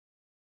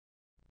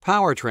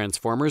Power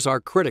transformers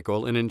are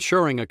critical in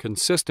ensuring a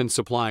consistent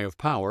supply of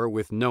power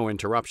with no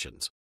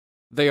interruptions.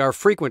 They are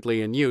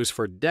frequently in use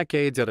for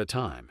decades at a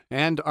time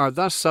and are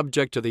thus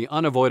subject to the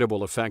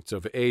unavoidable effects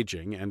of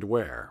aging and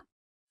wear.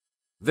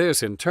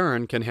 This, in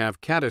turn, can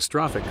have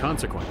catastrophic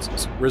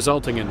consequences,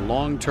 resulting in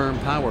long-term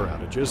power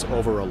outages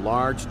over a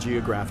large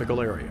geographical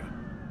area.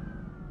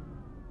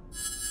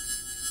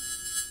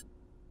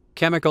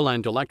 Chemical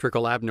and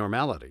electrical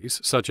abnormalities,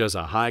 such as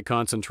a high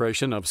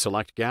concentration of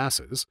select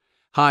gases,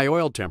 high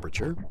oil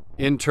temperature,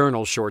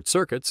 internal short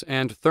circuits,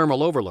 and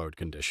thermal overload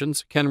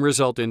conditions can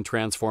result in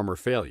transformer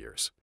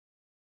failures.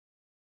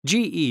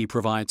 GE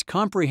provides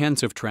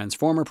comprehensive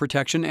transformer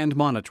protection and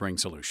monitoring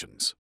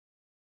solutions.